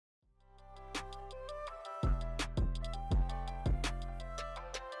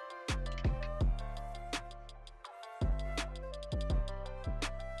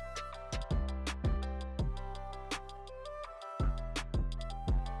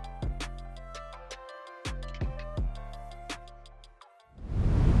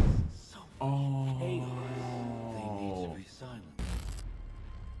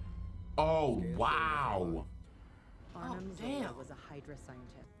Wow. Arnhem Zola was a Hydra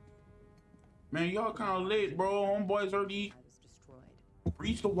scientist. Man, y'all kind of late, bro. Homeboy's already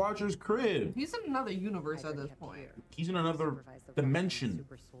reached the Watcher's crib. He's in another universe at this point. He's in another dimension.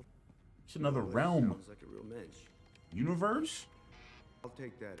 It's another realm. Sounds like a real mensch. Universe? I'll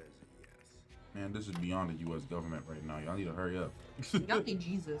take that as a yes. Man, this is beyond the U.S. government right now. Y'all need to hurry up. Y'all need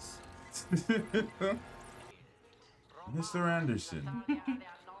Jesus. Mr. Anderson.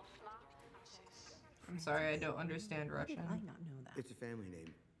 I'm sorry, I don't understand Russian. How did I not know that? It's a family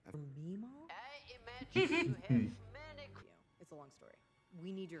name. Mimo? I imagine you have many. It's a long story.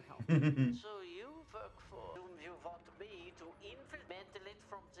 We need your help. So you work for whom you want me to implement it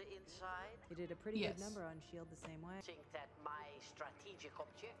from the inside? You did a pretty Yes. good number on S.H.I.E.L.D. the same way. Think that my strategic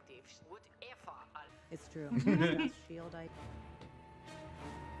objectives would ever. It's true. S.H.I.E.L.D.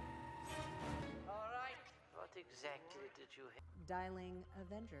 All right. What exactly did you have? Dialing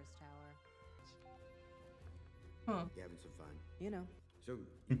Avengers Tower. Huh. You having some fun? You know. So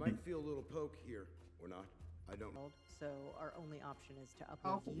you might feel a little poke here, or not. I don't know. So our only option is to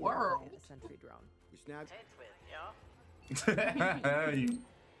upload you world. via a sentry drone. You snap. That will, yeah?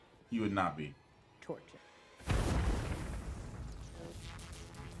 you would not be. Torture.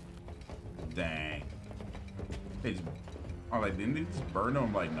 Dang. They just, like, didn't they just burn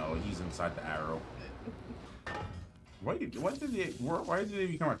him? Like, no, he's inside the arrow. Why did they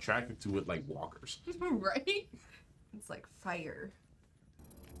become attracted to it like walkers? Right? It's like fire.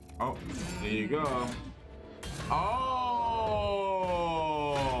 Oh, there you go. Oh!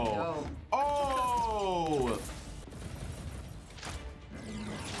 Oh!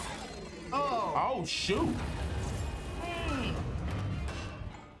 Oh! Oh, shoot! Hey!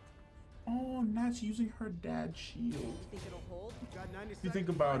 Oh, now she's using her dad's shield. Think it'll hold? Got 90 You seconds. think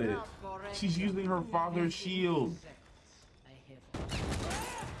about it. She's using her father's shield.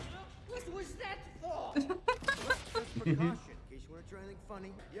 What was that for? Just precaution, in case you want to try anything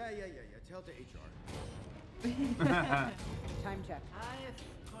funny. Yeah. Tell to HR. Time check. I've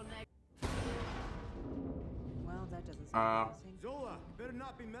connected. Well, that doesn't sound promising. Zola, you better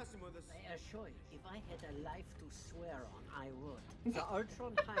not be messing with us. I assure you, if I had a life to swear on, I would. The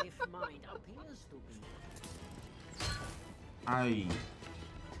Ultron hive mind appears to be.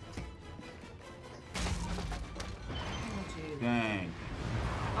 Dang.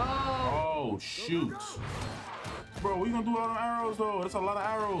 Oh! Oh, shoot. Bro, we gonna do a lot of arrows though. That's a lot of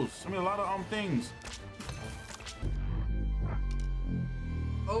arrows. I mean, a lot of things.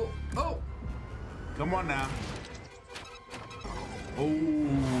 Oh! Oh! Come on now.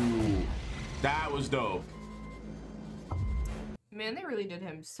 Oh, that was dope. Man, they really did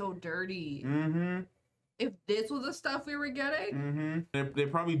him so dirty. Mm-hmm. If this was the stuff we were getting, They're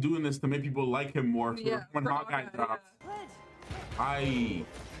probably doing this to make people like him more for when Hawkeye drops.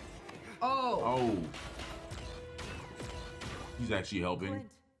 Oh. He's actually helping.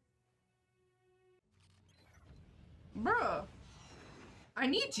 bruh, I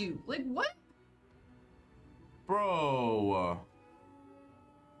need you. Like, what? Bro.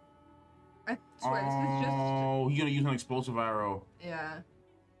 I swear, this is just... Oh, he's gonna use an explosive arrow. Yeah.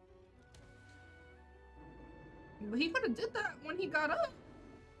 But he could have did that when he got up.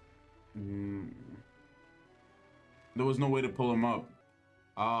 There was no way to pull him up.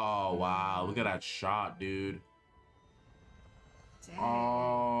 Oh, wow. Look at that shot, dude. Dang. Oh.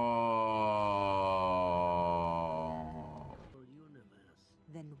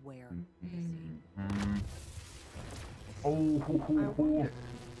 Then where? Oh.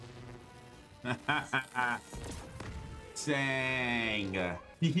 Dang.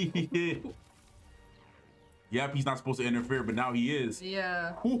 Yep, he's not supposed to interfere, but now he is.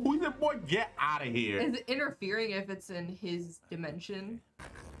 Yeah. Who's that boy? Get out of here. Is it interfering if it's in his dimension?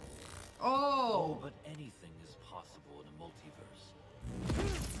 Oh. But anything is possible in a multiverse.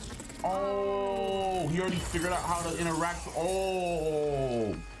 Oh, he already figured out how to interact.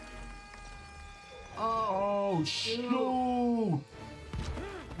 Oh. Oh, shoot.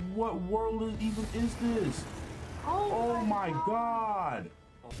 What world is this? Oh my God.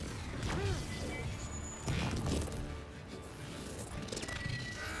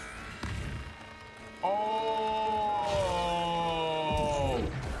 Oh!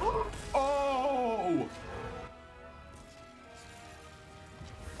 Oh!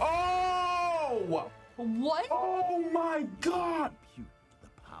 Oh! What? Oh my God! Compute the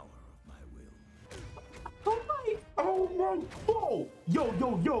power of my will. Oh my! Oh my! Oh! Yo!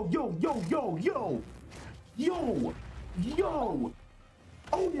 Yo! Yo! Yo! Yo! Yo! Yo! Yo! Yo!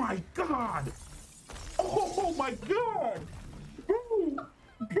 Oh my God! Oh my God! Bro!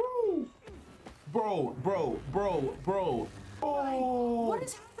 Bro! Bro! Bro! Bro! Oh! What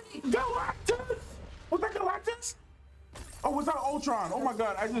is happening? Galactus! Was that Galactus? Oh, was that Ultron? Oh my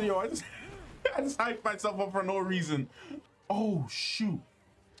God! I just I just hyped myself up for no reason. Oh shoot!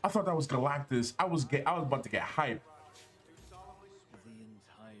 I thought that was Galactus. I was about to get hyped. The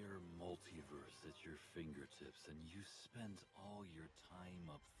entire multiverse at your fingertips, and you spend all your time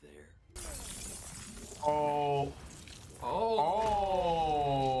up there. Oh. Oh.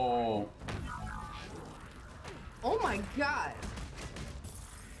 Oh my God.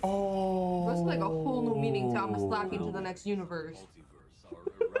 Oh. That's like a whole new meaning to I'm slapping to the next universe. Multiverse are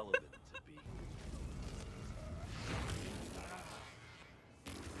irrelevant to be.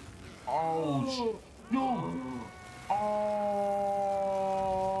 Oh. No. Oh.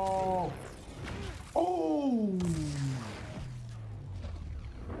 Oh.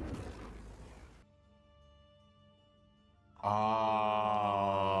 Oh.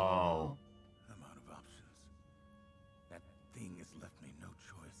 I'm out of options. That thing has left me no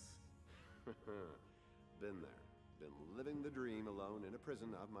choice. Been there. Been living the dream alone in a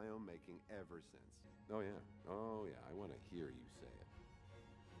prison of my own making ever since. Oh yeah. Oh yeah. I want to hear you say it.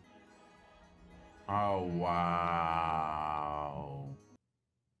 Oh wow.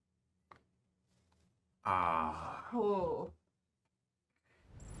 Ah. Oh.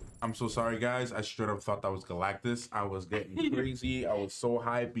 I'm so sorry, guys. I straight up thought that was Galactus. I was getting crazy. I was so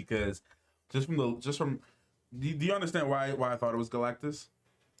hyped because do you understand why I thought it was Galactus?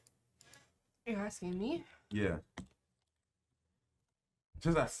 You're asking me? Yeah.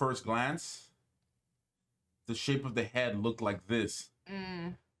 Just at first glance, the shape of the head looked like this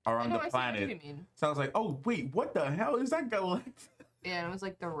around the planet. So I was like, oh wait, what the hell is that Galactus? Yeah, and it was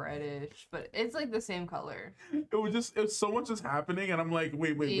like the reddish, but it's like the same color. It was so much just happening, and I'm like,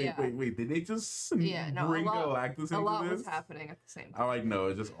 wait. Did they just bring Galactus into this? A lot was happening at the same time. I'm like, no,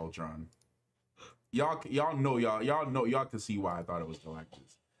 it's just Ultron. Y'all can see why I thought it was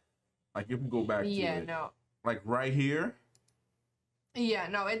Galactus. Like if we go back to it, like right here. Yeah,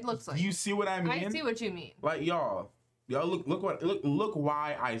 no, it looks like. You see what I mean? I see what you mean. Like y'all look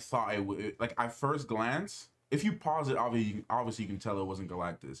why I thought it would. Like at first glance, if you pause it, obviously you can tell it wasn't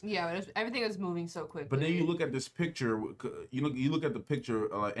Galactus. Yeah, but everything was moving so quickly. But then you look at this picture. You look at the picture,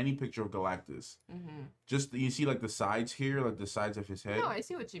 any picture of Galactus. Just you see like the sides here, like the sides of his head. No, I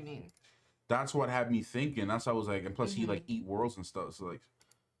see what you mean. That's what had me thinking. That's what I was like, and plus he like eat worlds and stuff. So like,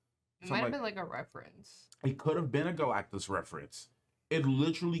 it might have been like a reference. It could have been a Galactus reference. It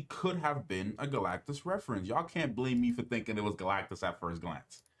literally could have been a Galactus reference. Y'all can't blame me for thinking it was Galactus at first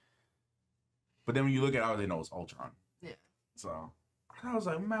glance. But then when you look at it, I was like, no, it's Ultron. Yeah. So I was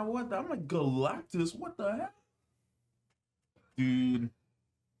like, man, what the? I'm like, Galactus? What the heck? Dude.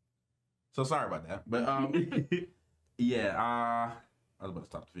 So sorry about that. But yeah, I was about to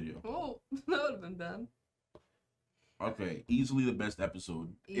stop the video. Oh, that would have been bad. Okay, easily the best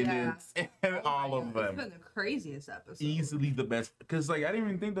episode. Yeah. It is all of them. It's been the craziest episode. Easily the best, because like I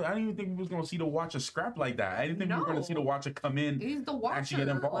didn't even think we was gonna see the Watcher scrap like that. I didn't think we were gonna see the Watcher come in. He's the Watcher. Actually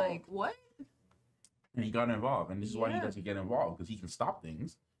get involved. Like what? And he got involved, and this is why he doesn't get involved, because he can stop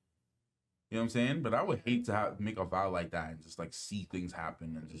things. You know what I'm saying? But I would hate to make a vow like that and just like see things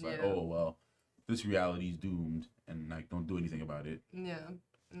happen and just like, oh well, this reality is doomed, and like don't do anything about it. Yeah.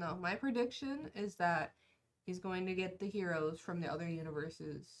 No, my prediction is that he's going to get the heroes from the other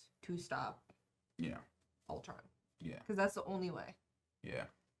universes to stop. Yeah. Ultron. Yeah. Because that's the only way. Yeah.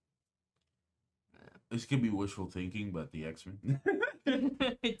 This could be wishful thinking, but the X-Men.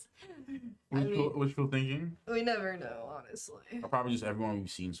 Wishful thinking? We never know, honestly. Or probably just everyone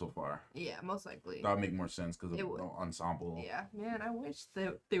we've seen so far. Yeah, most likely. That would make more sense because of the ensemble. Yeah, man, I wish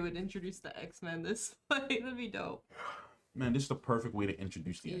they would introduce the X-Men this way. That'd be dope. Man, this is the perfect way to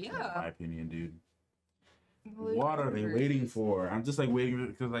introduce the X-Men, in my opinion, dude. Well, what are they waiting for? I'm just like waiting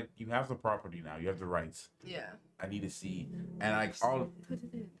because like you have the property now, you have the rights. Yeah. I need to see, and like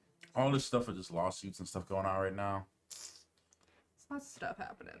all this stuff are just lawsuits and stuff going on right now. There's lots of stuff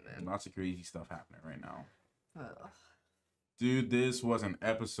happening, man. Lots of crazy stuff happening right now. Ugh. Dude, this was an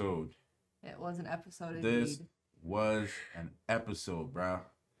episode. It was an episode. This indeed. was an episode, bruh.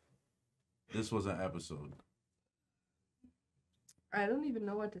 This was an episode. I don't even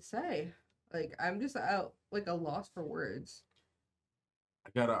know what to say. Like I'm just out like a loss for words.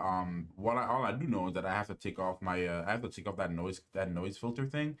 I gotta all I do know is that I have to take off my I have to take off that noise filter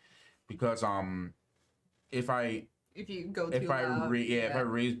thing, because if you go too loud, if I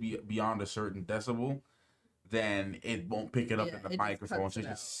raise beyond a certain decibel, then it won't pick it up in the microphone. So it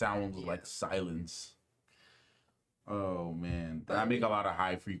just sounds like silence. Oh man, I make a lot of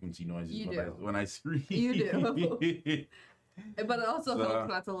high frequency noises when I scream. You do. But it also helps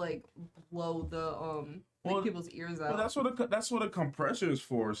not to like blow take people's ears out. Well, that's what a compressor is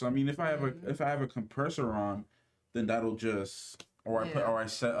for. So I mean, if I have a compressor on, then that'll just I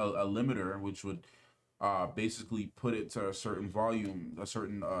set a limiter, which would basically put it to a certain volume, a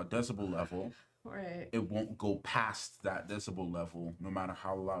certain decibel level. Right. It won't go past that decibel level, no matter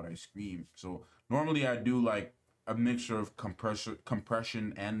how loud I scream. So normally I do like a mixture of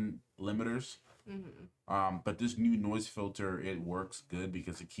compression and limiters. Mm-hmm. But this new noise filter, it works good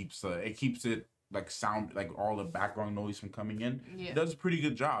because it keeps it like sound, like all the background noise from coming in. Yeah. It does a pretty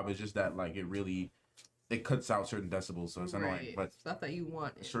good job. It's just that like it cuts out certain decibels, so it's annoying. But stuff that you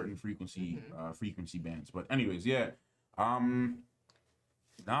want. Certain frequency bands. But anyways, yeah.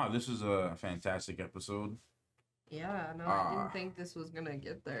 This is a fantastic episode. Yeah, no, I didn't think this was gonna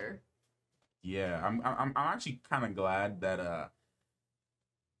get there. Yeah, I'm actually kind of glad that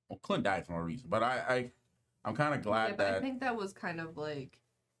Clint died for no reason, but I'm kind of glad that I think that was kind of like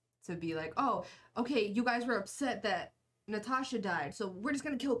to be like, oh, okay, you guys were upset that Natasha died, so we're just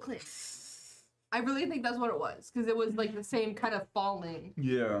gonna kill Clint. I really think that's what it was, because it was like the same kind of falling.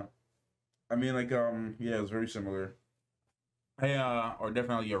 Yeah, I mean, like yeah, it was very similar. Or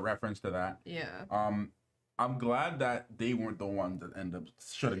definitely a reference to that. Yeah. I'm glad that they weren't the ones that end up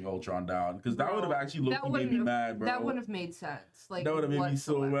shutting Ultron down, because that would have actually made me mad, bro. That wouldn't have made sense. Like, that would have made me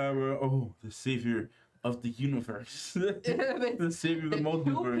so mad, bro. Oh, the savior of the universe, the savior of the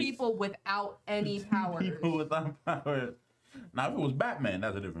multiverse. Two people without any power. People without power. Now, if it was Batman,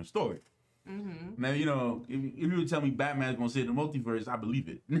 that's a different story. Mm-hmm. Now, you know, if you would tell me Batman's gonna save the multiverse, I believe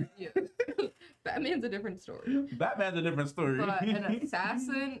it. Yeah. Batman's a different story. Batman's a different story. But an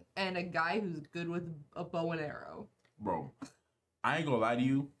assassin and a guy who's good with a bow and arrow. Bro, I ain't gonna lie to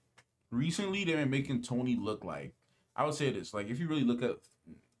you. Recently, they've been making Tony look like, I would say this, like, if you really look at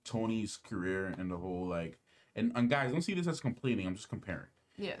Tony's career and the whole, like, and guys, don't see this as complaining, I'm just comparing.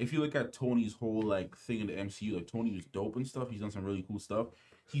 Yeah. If you look at Tony's whole, like, thing in the MCU, like, Tony was dope and stuff. He's done some really cool stuff.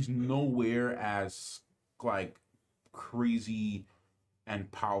 He's nowhere as, like, crazy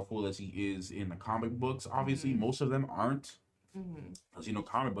and powerful as he is in the comic books. Obviously, most of them aren't. Because, you know,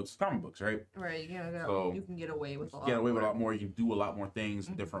 comic books, right? Right, yeah. So you can get away with a lot with a lot more. You can do a lot more things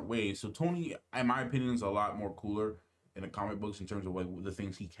in different ways. So Tony, in my opinion, is a lot more cooler in the comic books in terms of like the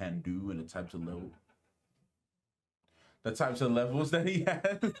things he can do and the types of levels that he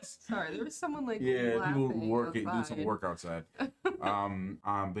has. Sorry, there was someone like people doing some work outside.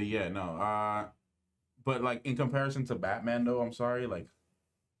 But yeah, no. But like in comparison to Batman, though, I'm sorry, like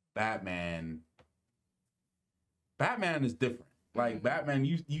Batman is different. Like Batman,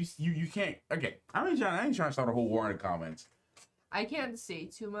 you can't. Okay, I ain't trying to start a whole war in the comments. I can't say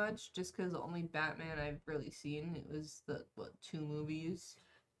too much just because the only Batman I've really seen, it was the 2 movies.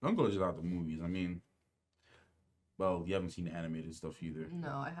 Don't go just out the movies. I mean, well, you haven't seen the animated stuff either.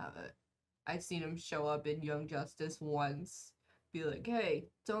 No, I haven't. I've seen him show up in Young Justice once, be like, "Hey,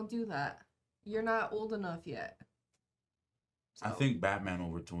 don't do that. You're not old enough yet." So. I think Batman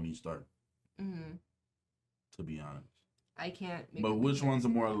over Tony Stark. To be honest. I can't. But which one's a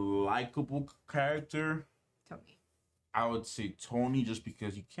more likable character? Tony. I would say Tony, just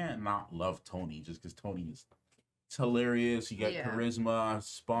because you can't not love Tony, just because Tony is hilarious. He got charisma,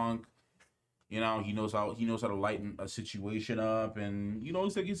 spunk. You know, he knows how to lighten a situation up, and you know,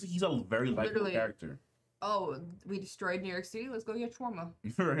 he's a very likable character. Oh, we destroyed New York City. Let's go get shawarma.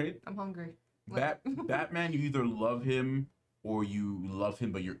 Right. I'm hungry. Batman, you either love him or you love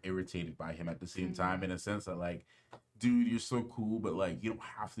him, but you're irritated by him at the same time, in a sense that, like, dude, you're so cool, but like, you don't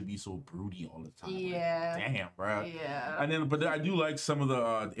have to be so broody all the time. Yeah. Like, damn, bro. Yeah. And then, but I do like some of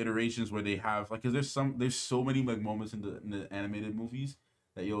the iterations where they have, like, cause there's so many like moments in the animated movies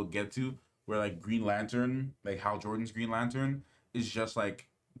that you'll get to where like Green Lantern, like Hal Jordan's Green Lantern, is just like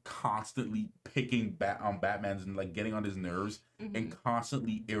constantly picking on Batman's and like getting on his nerves and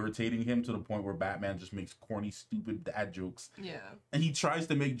constantly irritating him to the point where Batman just makes corny, stupid dad jokes. Yeah. And he tries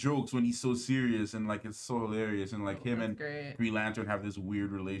to make jokes when he's so serious, and like it's so hilarious. And like him and Green Lantern have this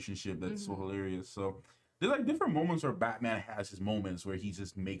weird relationship that's so hilarious. So there's like different moments where Batman has his moments where he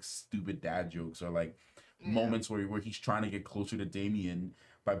just makes stupid dad jokes, or like moments where he's trying to get closer to Damian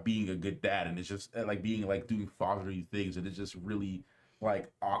by being a good dad, and it's just like being like doing fatherly things, and it's just really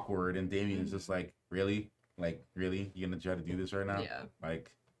like awkward, and Damian's just like, really? Like, really? You gonna try to do this right now? Yeah.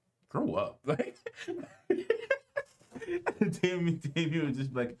 Like, grow up. Like, Damian was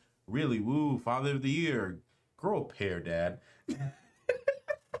just like, really? Woo, Father of the Year. Grow a pair, Dad.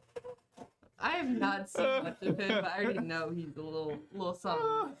 I have not seen much of him, but I already know he's a little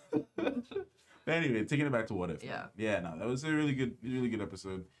something. But anyway, taking it back to What If. Yeah. Yeah, no, that was a really good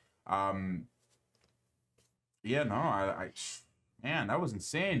episode. Yeah, no, man, that was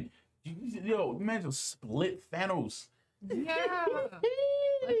insane. Yo, man just split Thanos. Yeah.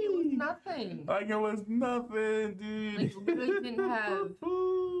 Like it was nothing. Like it was nothing, dude. Like literally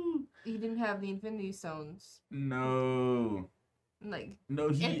he didn't have the Infinity Stones. No. Like no,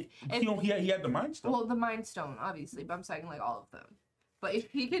 he had the Mind Stone. Well, the Mind Stone, obviously, but I'm saying like all of them. But if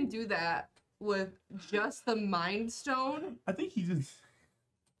he can do that with just the Mind Stone, I think he just.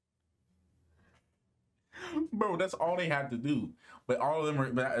 Bro, that's all they had to do. But all of them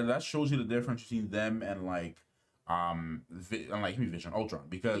are. But that shows you the difference between them and like Vision, Ultron,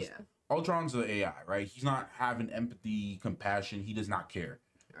 because Ultron's an AI, right? He's not having empathy, compassion. He does not care.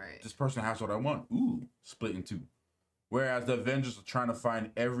 Right. This person has what I want. Ooh, split in two. Whereas the Avengers are trying to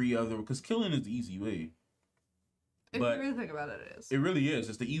find every other, because killing is the easy way. If you really think about it, it is. It really is.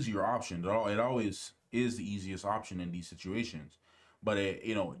 It's the easier option. It always is the easiest option in these situations. But it,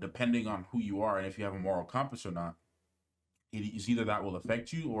 depending on who you are and if you have a moral compass or not, it is either that will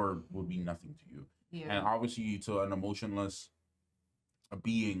affect you or will be nothing to you. Yeah. And obviously, to an emotionless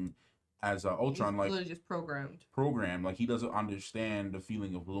being as Ultron, he's literally just programmed, like he doesn't understand the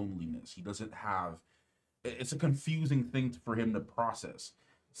feeling of loneliness. He doesn't have. It's a confusing thing for him to process.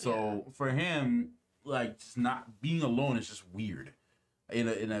 So for him, like, just not being alone is just weird in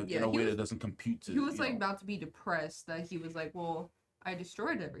a way that doesn't compute to. He was like about to be depressed that he was like, well, I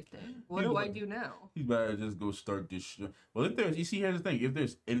destroyed everything. What do I do now? He better just go start this. Well, here's the thing. If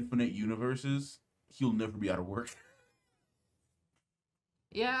there's infinite universes, he'll never be out of work.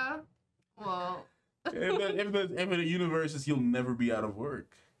 Yeah. Well. if there's infinite universes, he'll never be out of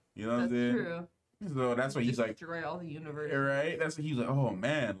work. You know what I'm saying? That's true. So that's why he's like, destroy all the universe. Right? That's what he's like, oh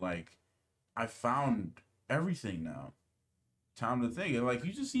man, like, I found everything now. Time to think. And like,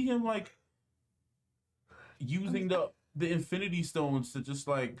 you just see him like using the Infinity Stones to just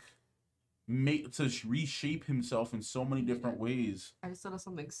like reshape himself in so many different ways. I just thought of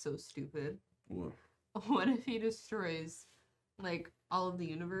something so stupid. What? What if he destroys like all of the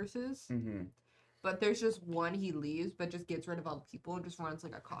universes? Mm-hmm. But there's just one he leaves, but just gets rid of all the people and just runs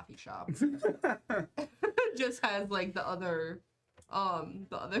like a coffee shop. Just has like the other.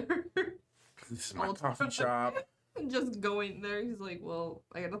 This is my coffee shop. Just going there, he's like, well,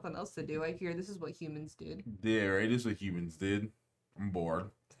 I got nothing else to do. I hear this is what humans did. Yeah, right. This is what humans did. I'm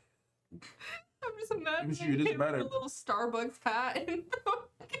bored. I'm just imagining him with a little Starbucks hat and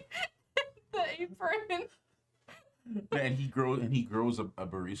the apron. And he grows a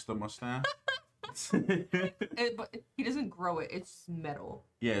barista mustache. But he doesn't grow it. It's metal.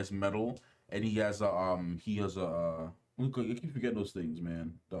 Yeah, it's metal, and he has a Look, I keep forgetting those things,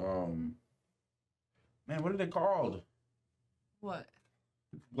 man. The man, what are they called? What?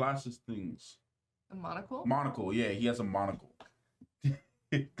 Glasses things. A monocle? Monocle, yeah. He has a monocle.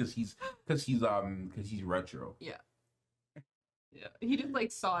 Cause he's retro. Yeah. Yeah. He just like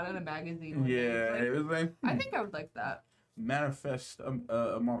saw it in a magazine. Yeah, it was like. I think I would like that. Manifest a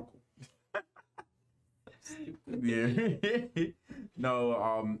monocle. Yeah.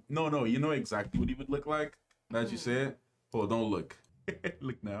 No. You know exactly what he would look like. As you said. Oh, don't look.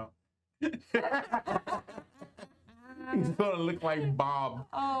 Look now. He's gonna look like Bob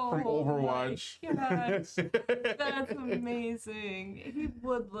from Overwatch. Yes. That's amazing. He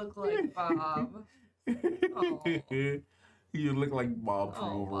would look like Bob. Oh. He would look like Bob from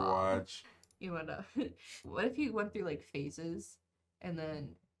Overwatch. You wanna? What if he went through like phases, and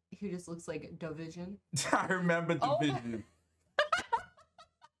then he just looks like Division? I remember Division.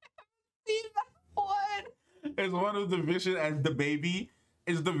 See that one? It's one of Division as the baby.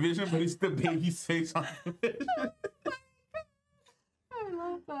 It's Division, but it's the baby's face on it. I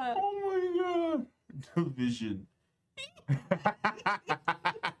love that. Oh my god. Division.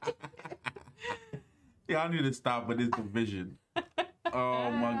 Yeah, I need to stop, but it's Division.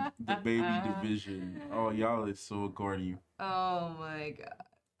 Oh my, the baby Division. Oh, y'all is so corny. Oh my god.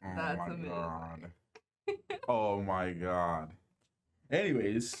 That's amazing. God. Oh my god.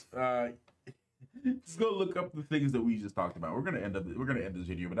 Anyways, let's go look up the things that we just talked about. We're gonna end this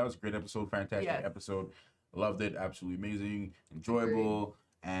video, but that was a great episode, fantastic episode. Loved it, absolutely amazing, enjoyable,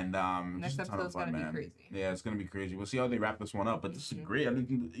 and next episode's gonna be crazy. Yeah, it's gonna be crazy. We'll see how they wrap this one up, but this is great. I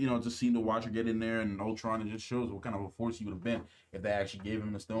think just seeing the Watcher get in there and Ultron, it just shows what kind of a force he would have been if they actually gave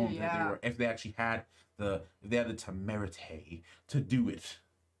him the stones. Yeah. If they actually had the temerity to do it.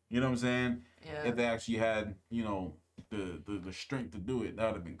 You know what I'm saying? Yeah. If they actually had, the strength to do it, that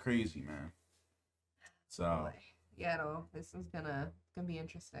would have been crazy, man. So. Yeah, no, this is gonna be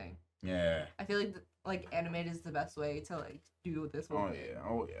interesting. Yeah. I feel like animated is the best way to like do this whole thing.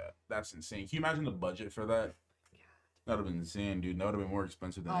 Oh yeah, that's insane. Can you imagine the budget for that? That would have been insane, dude. That would have been more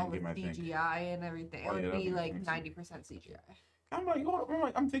expensive than Endgame, I think. CGI and everything. It would be like 90% CGI.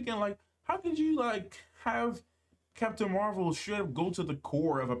 I'm thinking like, how could you like have Captain Marvel straight up go to the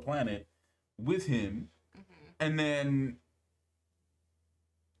core of a planet with him, and then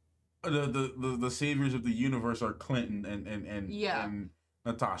the saviors of the universe are Clinton and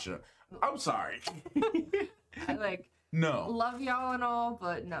Natasha. I'm sorry. Like, no, love y'all and all,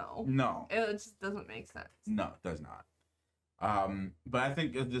 but no, it just doesn't make sense. No, it does not. But I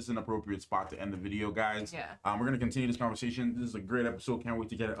think this is an appropriate spot to end the video, guys. Yeah. We're gonna continue this conversation. This is a great episode. Can't wait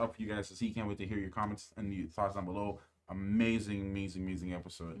to get it up for you guys to see. Can't wait to hear your comments and your thoughts down below. Amazing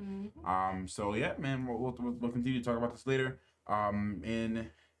episode. So yeah, man, we'll continue to talk about this later. In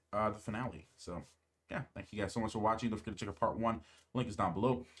the finale. So yeah, thank you guys so much for watching. Don't forget to check out part 1. Link is down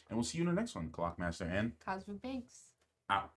below, and we'll see you in the next one. Clockmaster and cosmicbinx out.